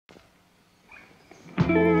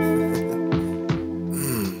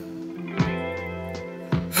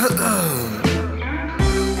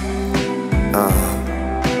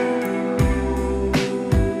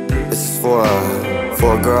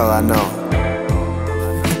I know.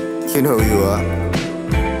 You know who you are.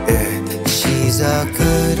 Yeah. She's a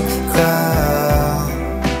good girl.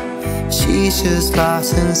 She's just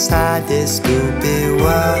lost inside this stupid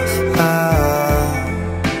world,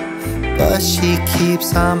 but she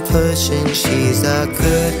keeps on pushing. She's a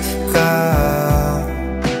good girl.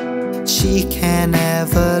 She can't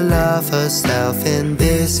ever love herself in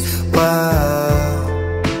this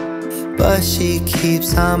world, but she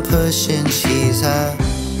keeps on pushing.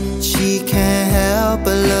 She can't help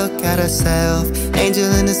but look at herself.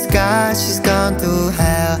 Angel in the sky, she's gone through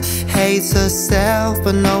hell. Hates herself,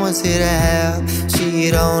 but no one's here to help. She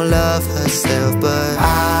don't love herself, but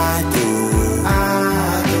I do.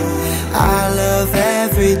 I love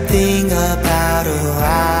everything about her,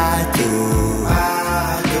 I do.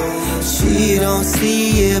 She don't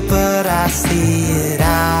see it, but I see it,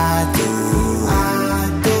 I do.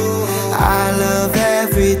 I love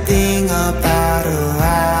everything about her,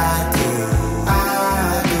 I do.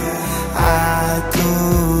 I do.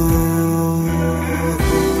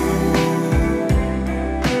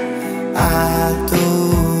 I do.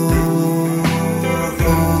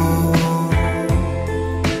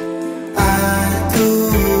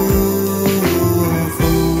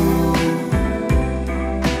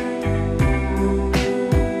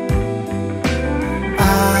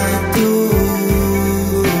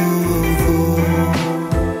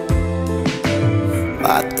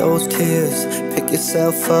 Those tears, pick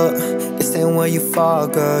yourself up. This ain't where you fall,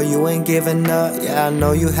 girl, you ain't giving up. Yeah, I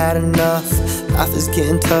know you had enough. Life is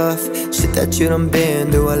getting tough. Shit that you done been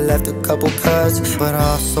through. I left a couple cuts, but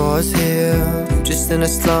also it's here. You just in a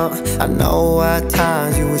slump. I know at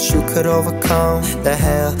times you wish you could overcome the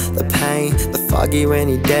hell, the pain, the foggy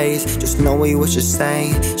rainy days. Just know what you're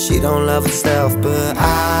saying. She don't love herself, but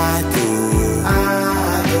I do.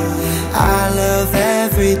 I love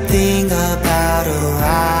everything about her,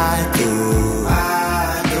 I do.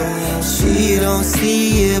 She don't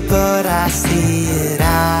see it, but I see it,